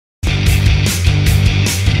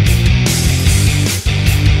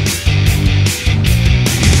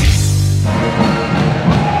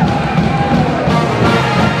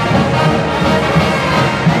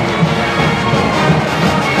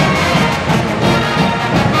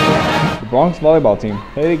Bronc Volleyball team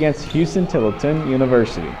played against Huston-Tillotson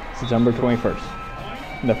University, September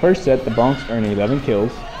 21st. In the first set, the Broncs earned 11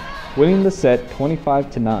 kills, winning the set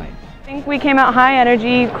 25-9. I think we came out high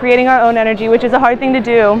energy, creating our own energy, which is a hard thing to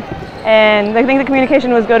do. And I think the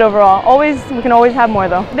communication was good overall. We can always have more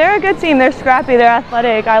though. They're a good team, they're scrappy, they're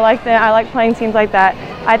athletic. I like playing teams like that.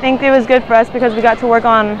 I think it was good for us because we got to work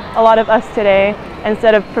on a lot of us today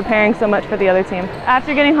instead of preparing so much for the other team.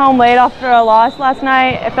 After getting home late after a loss last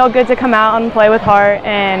night, it felt good to come out and play with heart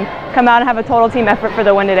and come out and have a total team effort for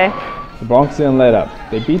the win today. The Broncs didn't let up.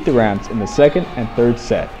 They beat the Rams in the second and third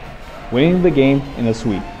set, winning the game in a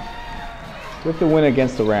sweep. With the win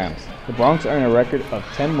against the Rams, the Broncs earned a record of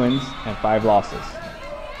 10 wins and 5 losses,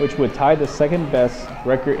 which would tie the second best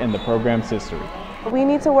record in the program's history. We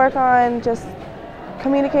need to work on just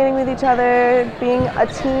communicating with each other, being a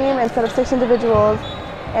team instead of 6 individuals,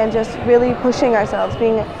 and just really pushing ourselves,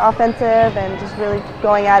 being offensive and just really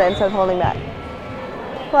going at it instead of holding back.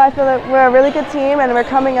 Well, I feel that we're a really good team and we're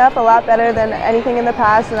coming up a lot better than anything in the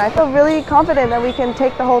past, and I feel really confident that we can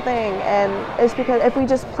take the whole thing, and it's because if we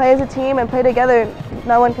just play as a team and play together,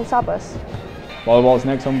 no one can stop us. Volleyball's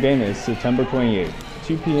next home game is September 28th,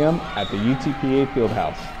 2 p.m. at the UTPA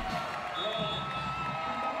Fieldhouse.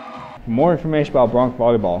 For more information about Bronc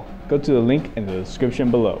Volleyball, go to the link in the description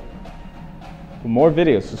below. For more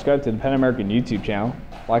videos, subscribe to the Pan American YouTube channel,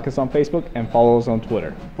 like us on Facebook, and follow us on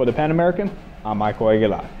Twitter. For the Pan American, I'm Michael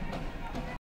Aguilar.